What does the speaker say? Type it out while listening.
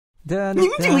宁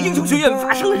静英雄学院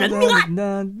发生了人命案，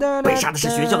被杀的是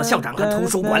学校的校长和图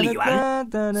书管理员。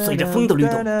随着风的律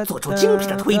动，做出精辟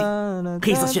的推理，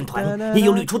黑色线团也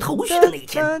有捋出头绪的那一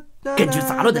天。根据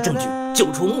杂乱的证据，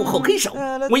揪出幕后黑手。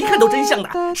我一看到真相的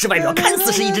是外表看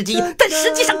似是一只鸡，但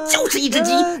实际上就是一只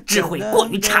鸡，智慧过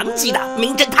于长鸡的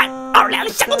名侦探二两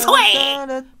香脆。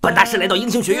本大师来到英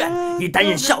雄学院，与担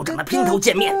任校长的姘头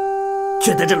见面，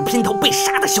却得知了姘头被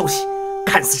杀的消息。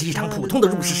看似是一场普通的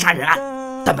入室杀人案，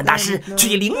但本大师却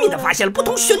也灵敏地发现了不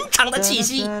同寻常的气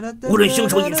息。无论凶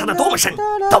手隐藏得多么深，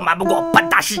都瞒不过本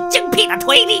大师精辟的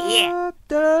推理。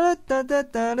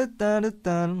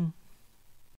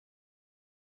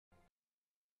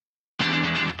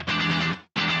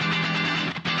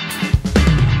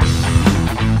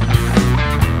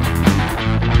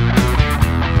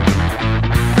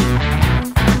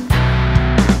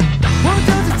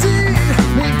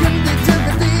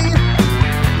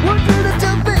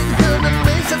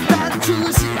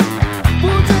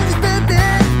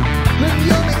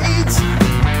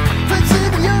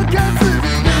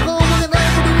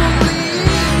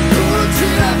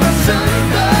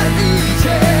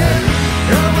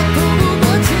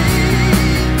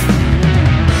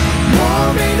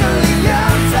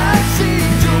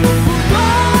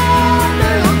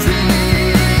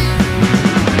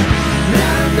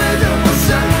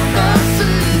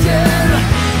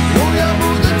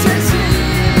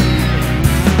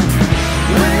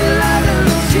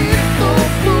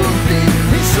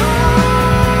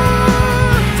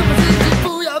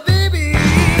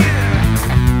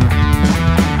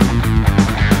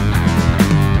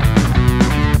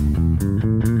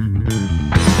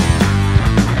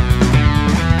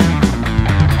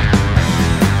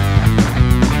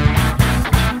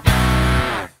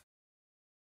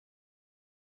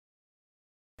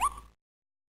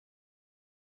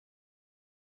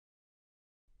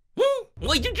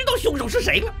我已经知道凶手是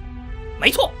谁了，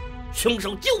没错，凶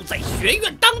手就在学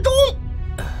院当中。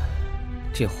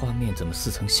这画面怎么似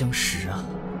曾相识啊？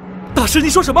大师，你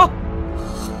说什么？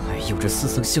还有着似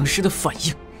曾相识的反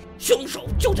应。凶手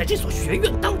就在这所学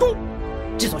院当中。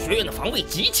这所学院的防卫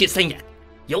极其森严，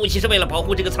尤其是为了保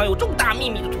护这个藏有重大秘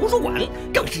密的图书馆，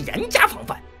更是严加防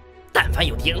范。但凡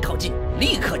有敌人靠近，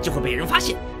立刻就会被人发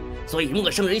现，所以陌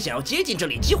生人想要接近这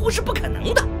里几乎是不可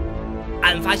能的。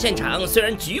案发现场虽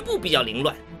然局部比较凌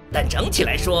乱，但整体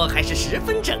来说还是十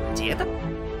分整洁的。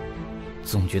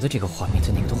总觉得这个画面在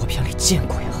哪个动画片里见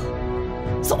过呀。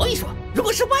所以说，如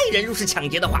果是外人入室抢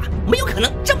劫的话，没有可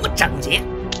能这么整洁。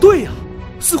对呀，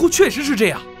似乎确实是这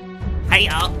样。还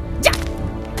有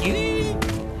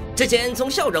之前从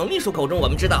校长秘书口中我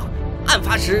们知道，案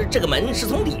发时这个门是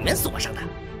从里面锁上的，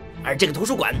而这个图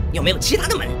书馆有没有其他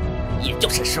的门？也就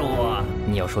是说，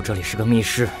你要说这里是个密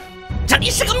室？这里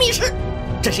是个密室，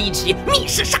这是一起密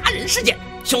室杀人事件，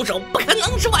凶手不可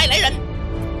能是外来人。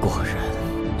果然。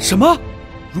什么？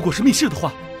如果是密室的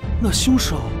话，那凶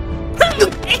手……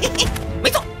没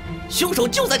错，凶手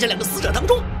就在这两个死者当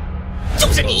中，就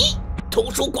是你，图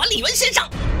书管理员先生。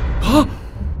啊！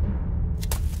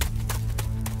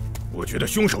我觉得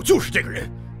凶手就是这个人，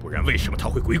不然为什么他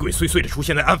会鬼鬼祟祟地出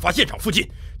现在案发现场附近，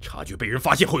察觉被人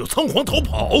发现后又仓皇逃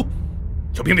跑？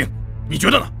小冰冰，你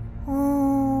觉得呢？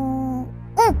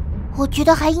我觉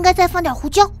得还应该再放点胡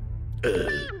椒。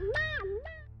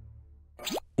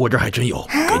我这还真有，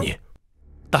给你。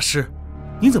大师，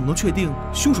您怎么能确定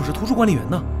凶手是图书管理员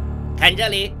呢？看这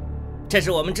里，这是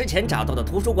我们之前找到的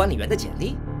图书管理员的简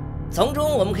历，从中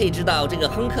我们可以知道，这个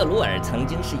亨克鲁尔曾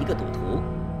经是一个赌徒，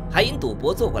还因赌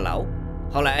博坐过牢，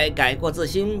后来改过自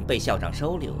新，被校长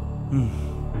收留。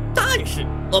但是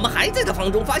我们还在他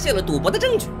房中发现了赌博的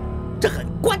证据，这很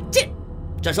关键。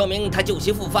这说明他旧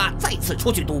疾复发，再次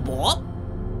出去赌博。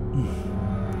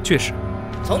确实。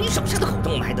从你手下的口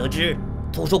中，我们还得知，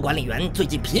图书管理员最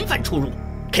近频繁出入，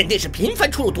肯定是频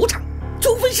繁出入赌场。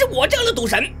除非是我这样的赌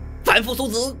神，凡夫俗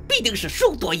子必定是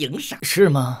输多赢少。是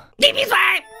吗？你闭嘴！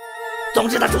总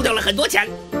之他输掉了很多钱，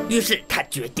于是他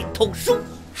决定偷书。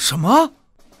什么？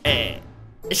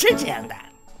是这样的。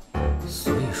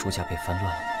所以书架被翻乱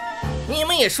了。你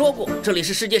们也说过，这里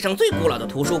是世界上最古老的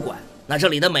图书馆。那这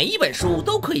里的每一本书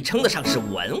都可以称得上是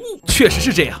文物。确实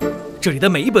是这样，这里的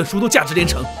每一本书都价值连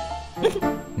城。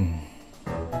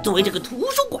作为这个图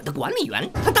书馆的管理员，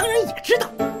他当然也知道，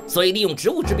所以利用职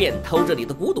务之便偷这里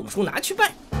的古董书拿去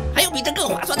卖，还有比这更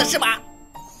划算的事吗？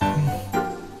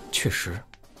确实，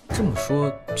这么说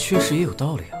确实也有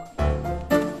道理啊。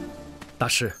大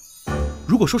师，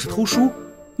如果说是偷书，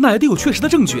那也得有确实的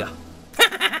证据啊。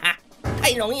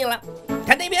太容易了，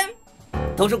看那边，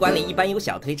图书馆里一般有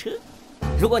小推车，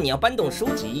如果你要搬动书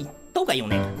籍，都该用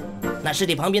那个。那尸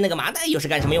体旁边那个麻袋又是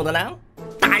干什么用的呢？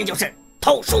答案就是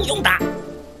偷书用的。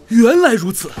原来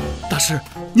如此，大师，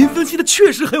您分析的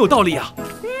确实很有道理啊。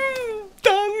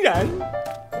当然。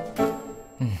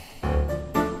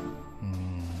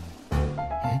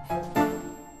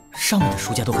上面的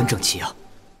书架都很整齐啊。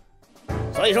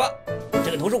所以说，这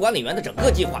个图书管理员的整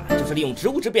个计划就是利用职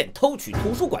务之便偷取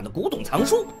图书馆的古董藏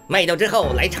书，卖掉之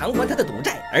后来偿还他的赌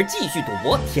债，而继续赌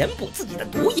博，填补自己的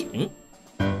毒瘾。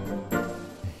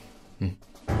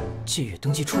借阅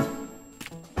登记处。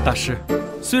大师，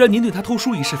虽然您对他偷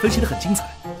书一事分析得很精彩，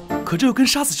可这又跟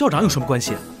杀死校长有什么关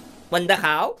系啊？问得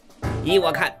好！依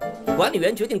我看，管理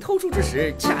员决定偷书之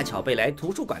时，恰巧被来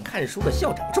图书馆看书的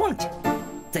校长撞见。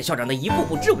在校长的一步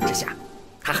步质问之下，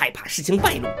他害怕事情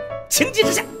败露，情急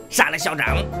之下杀了校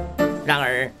长。然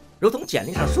而，如同简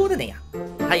历上说的那样，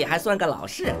他也还算个老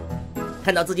实人，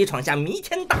看到自己闯下弥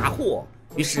天大祸，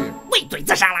于是畏罪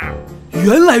自杀啦。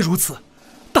原来如此，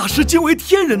大师惊为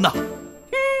天人呐！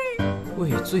畏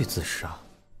罪自杀。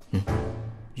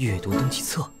阅读登记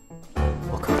册，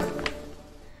我看看。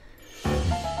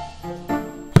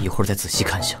一会儿再仔细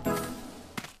看下。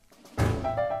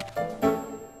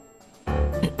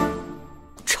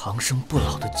长生不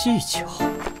老的技巧，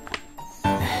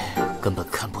根本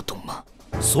看不懂嘛。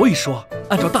所以说，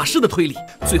按照大师的推理，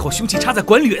最后凶器插在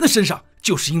管理员的身上，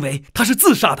就是因为他是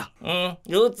自杀的。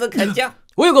孺子可教。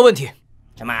我有个问题，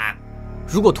什么？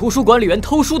如果图书管理员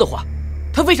偷书的话，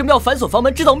他为什么要反锁房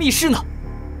门制造密室呢？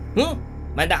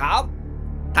问得好。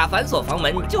他反锁房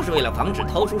门就是为了防止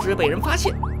偷书时被人发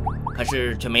现，可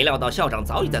是却没料到校长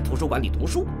早已在图书馆里读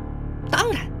书。当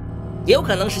然，也有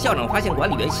可能是校长发现管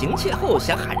理员行窃后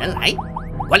想喊人来，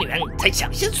管理员才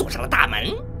抢先锁上了大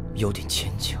门。有点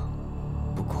牵强，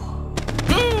不过，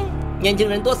年轻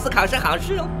人多思考是好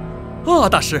事哦。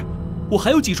大师，我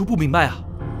还有几处不明白啊。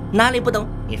哪里不懂？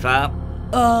你说。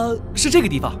是这个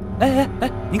地方。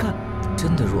您看，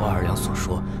真的如奥尔良所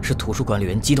说，是图书管理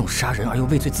员激动杀人而又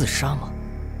畏罪自杀吗？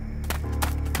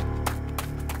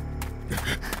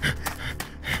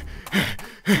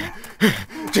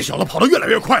这小子跑得越来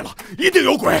越快了，一定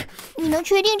有鬼！你能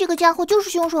确定这个家伙就是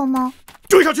凶手吗？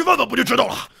追上去问问不就知道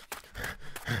了。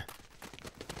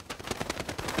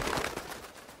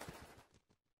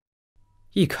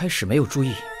一开始没有注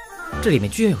意，这里面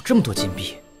居然有这么多金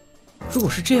币。如果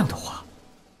是这样的话，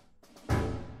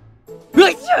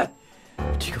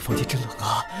这个房间真冷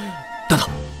啊！等等，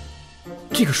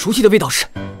这个熟悉的味道是……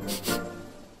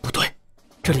不对，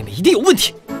这里面一定有问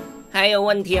题。还有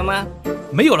问题吗？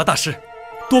没有了，大师。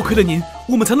多亏了您，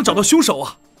我们才能找到凶手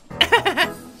啊！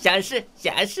小事，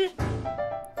小事。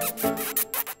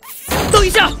等一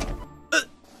下，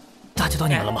大家到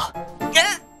你们了吗？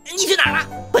你去哪儿了？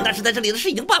本大师在这里的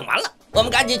事已经办完了，我们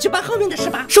赶紧去办后面的事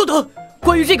吧。稍等，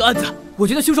关于这个案子，我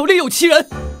觉得凶手另有其人。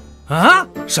啊？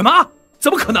什么？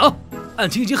怎么可能？案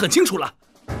情已经很清楚了。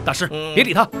大师，别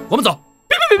理他，我们走。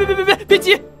别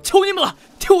急，求你们了，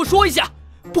听我说一下，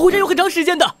不会占用很长时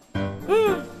间的。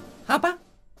好吧，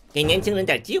给年轻人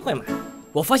点机会嘛。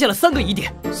我发现了3个疑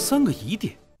点。3个疑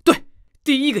点？对，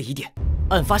第一个疑点，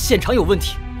案发现场有问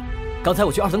题。刚才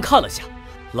我去2层看了下，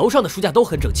楼上的书架都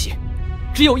很整齐，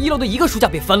只有1楼的一个书架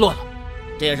被翻乱了。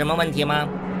这有什么问题吗？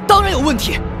当然有问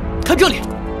题。看这里，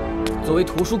作为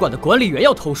图书馆的管理员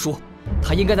要偷书，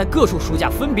他应该在各处书架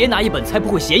分别拿一本才不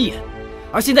会显眼。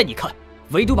而现在你看，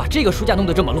唯独把这个书架弄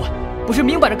得这么乱，不是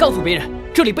明摆着告诉别人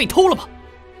这里被偷了吗？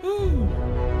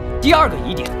第2个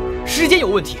疑点，时间有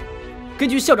问题。根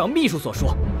据校长秘书所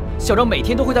说，校长每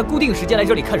天都会在固定时间来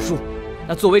这里看书。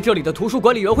那作为这里的图书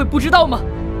管理员会不知道吗？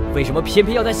为什么偏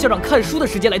偏要在校长看书的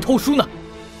时间来偷书呢？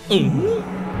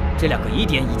这2个疑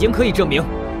点已经可以证明，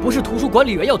不是图书管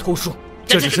理员要偷书，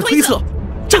这只是推测。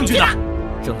证据呢？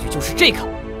证据就是这个，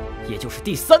也就是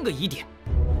第3个疑点。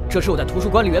这是我在图书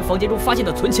管理员房间中发现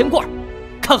的存钱罐，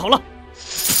看好了。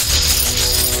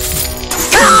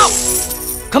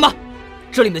看吧，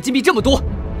这里面的金币这么多，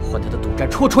还他的赌债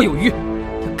绰绰有余，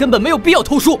他根本没有必要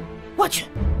偷书。我去，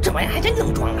这玩意还真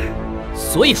能装啊！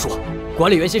所以说，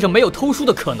管理员先生没有偷书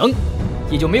的可能，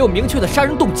也就没有明确的杀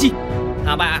人动机。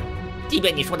好吧，即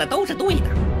便你说的都是对的，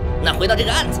那回到这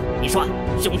个案子，你说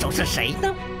凶手是谁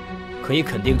呢？可以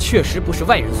肯定，确实不是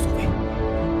外人所为。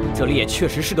这里也确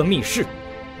实是个密室，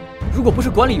如果不是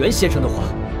管理员先生的话，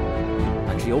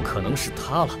那只有可能是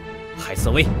他了。海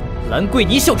瑟薇·兰桂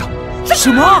尼校长。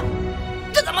什么？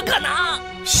这怎么可能？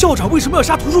校长为什么要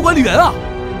杀图书管理员啊？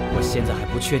我现在还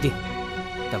不确定，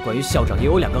但关于校长也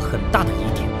有2个很大的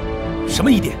疑点。什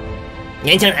么疑点？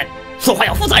年轻人说话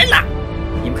要负责任呐！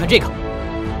你们看这个，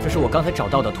这是我刚才找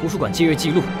到的图书馆借阅记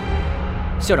录，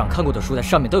校长看过的书在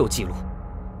上面都有记录。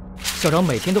校长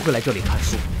每天都会来这里看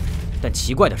书，但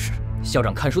奇怪的是，校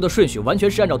长看书的顺序完全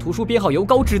是按照图书编号由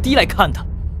高至低来看的。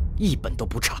一本都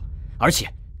不差，而且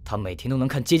他每天都能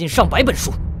看接近上百本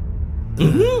书。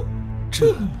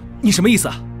你什么意思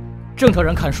啊？正常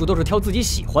人看书都是挑自己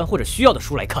喜欢或者需要的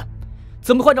书来看，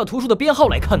怎么会按照图书的编号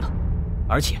来看呢？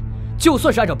而且，就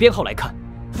算是按照编号来看，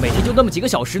每天就那么几个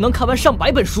小时，能看完上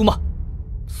百本书吗？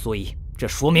所以这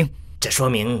说明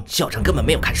校长根本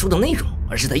没有看书的内容，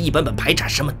而是在一本本排查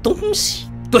什么东西。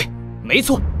对，没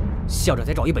错，校长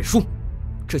在找一本书。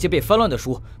这些被翻乱的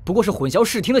书不过是混淆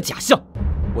视听的假象。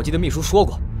我记得秘书说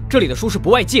过，这里的书是不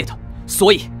外借的，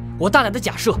所以我大胆的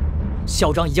假设，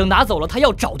校长已经拿走了他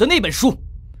要找的那本书。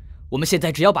我们现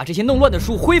在只要把这些弄乱的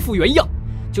书恢复原样，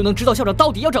就能知道校长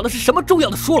到底要找的是什么重要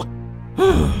的书了。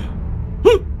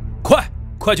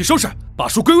快去收拾，把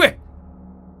书归位。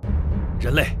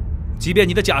人类，即便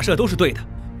你的假设都是对的，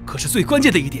可是最关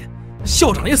键的一点，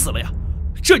校长也死了呀，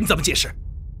这你怎么解释？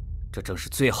这正是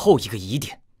最后一个疑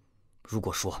点。如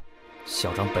果说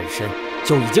校长本身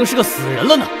就已经是个死人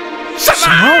了呢？什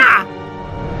么？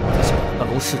我在校长的办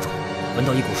公室中闻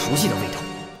到一股熟悉的味道。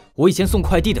我以前送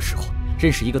快递的时候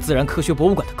认识一个自然科学博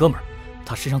物馆的哥们儿，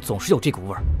他身上总是有这股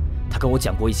味儿。他跟我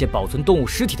讲过一些保存动物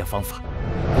尸体的方法，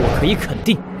我可以肯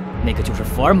定，那个就是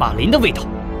福尔马林的味道。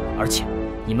而且，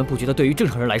你们不觉得对于正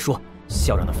常人来说，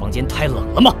校长的房间太冷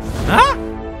了吗？啊？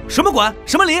什么馆？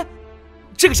什么林？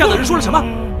这个下等人说了什么？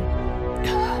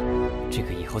这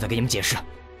个以后再给你们解释。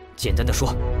简单的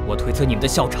说，我推测你们的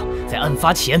校长在案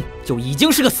发前就已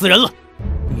经是个死人了。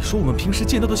你说我们平时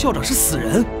见到的校长是死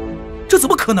人？这怎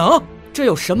么可能？这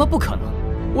有什么不可能？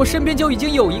我身边就已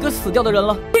经有一个死掉的人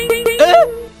了。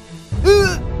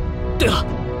对了，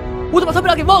我都把他们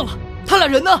俩给忘了，他俩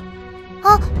人呢？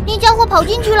啊，那家伙跑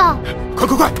进去了！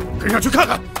快，跟上去看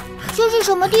看。这是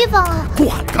什么地方啊？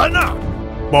管他呢！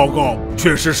报告，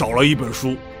确实少了一本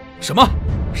书。什么？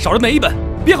少了哪一本？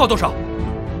编号多少？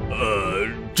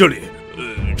这里，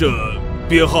这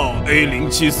编号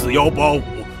A074185，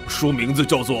书名字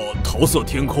叫做《桃色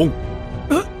天空》。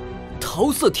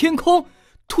桃色天空？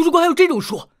图书馆还有这种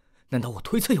书？难道我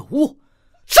推测有误？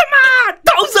什么？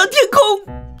桃色天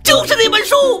空？就是那本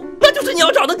书，那就是你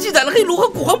要找的记载了黑奴和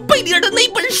古皇贝利尔的那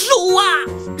本书啊！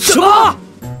什么？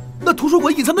那图书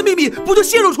馆隐藏的秘密不就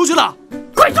泄露出去了？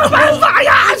快想办法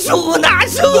呀！书呢？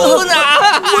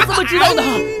我怎么知道呢？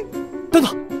等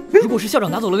等，如果是校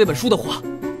长拿走了那本书的话，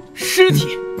尸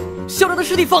体，校长的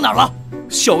尸体放哪儿了？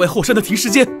校外后山的停尸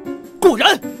间。果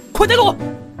然，快带路！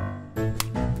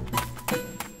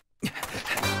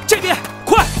这边，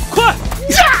快！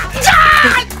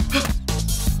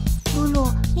露露，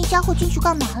那家伙进去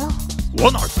干嘛了？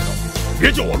我哪知道？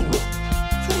别叫我露露。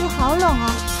这里好冷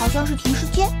啊，好像是停尸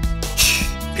间。嘘，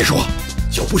别说话，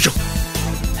脚步声。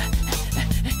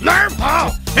哪儿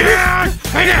跑？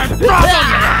抓到你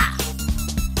了！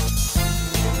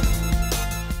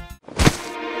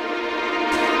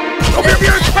小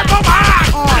兵，快帮忙！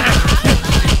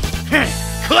嘿，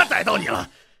可逮到你了！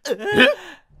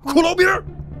骷髅兵，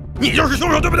你就是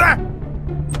凶手对不对？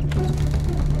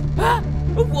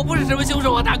我不是什么凶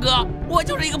手啊，大哥，我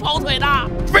就是一个跑腿的。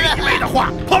废你妹的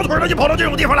话，跑腿的就跑到这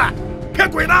种地方来，骗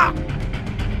鬼呢！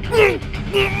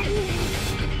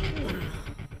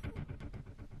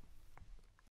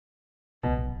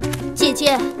姐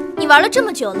姐，你玩了这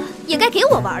么久了，也该给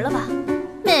我玩了吧？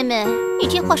妹妹，你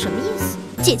这话什么意思？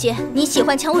姐姐，你喜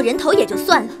欢抢我人头也就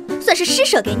算了，算是施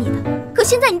舍给你的。可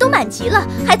现在你都满级了，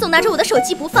还总拿着我的手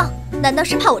机不放，难道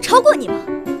是怕我超过你吗？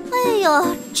哎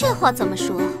呦，这话怎么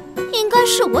说？应该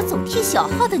是我总替小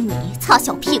号的你擦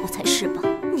小屁股才是吧？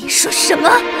你说什么？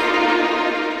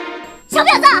小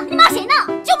婊子，你骂谁呢？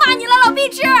就骂你了，老壁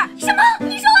纸！什么？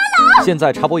你说我老？现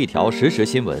在插播一条实时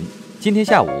新闻。今天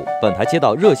下午，本台接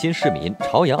到热心市民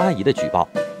朝阳阿姨的举报，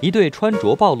一对穿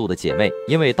着暴露的姐妹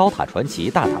因为刀塔传奇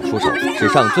大打出手。史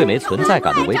上最没存在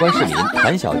感的围观市民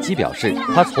谭小鸡表示，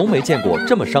他从没见过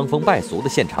这么伤风败俗的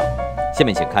现场。下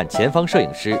面请看前方摄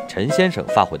影师陈先生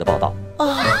发回的报道。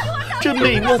这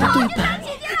美妙的对白，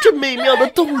这美妙的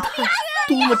动态，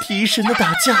多么提神的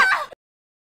打架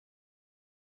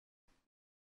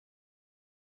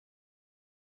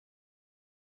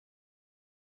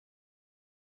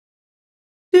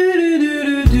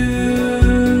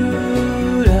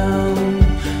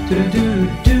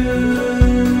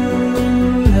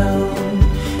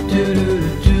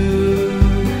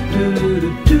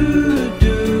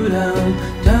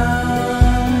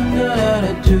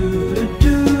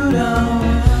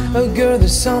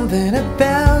！Something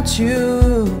about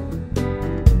you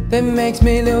that makes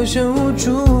me 六神无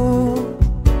主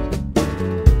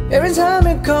Every time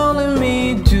you're calling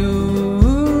me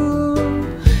to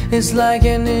It's like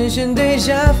an instant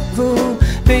deja vu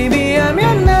Baby, I'm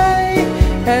your knight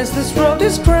As this road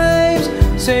describes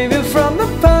Save you from the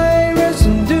pirates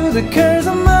And do to the curse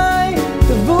of mine.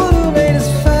 The voodoo made us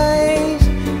face.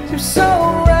 You're so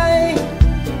right,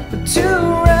 but too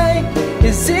right.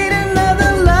 Is it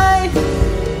another life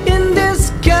in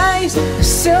disguise? I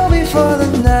sail before the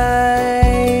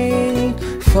night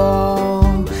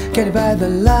fall, guided by the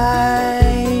lighthouse.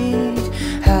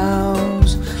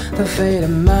 The fate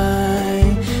of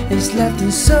mine is left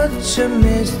in such a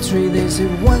mystery. They say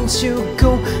once you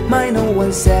go, might no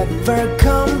one's ever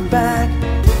come back.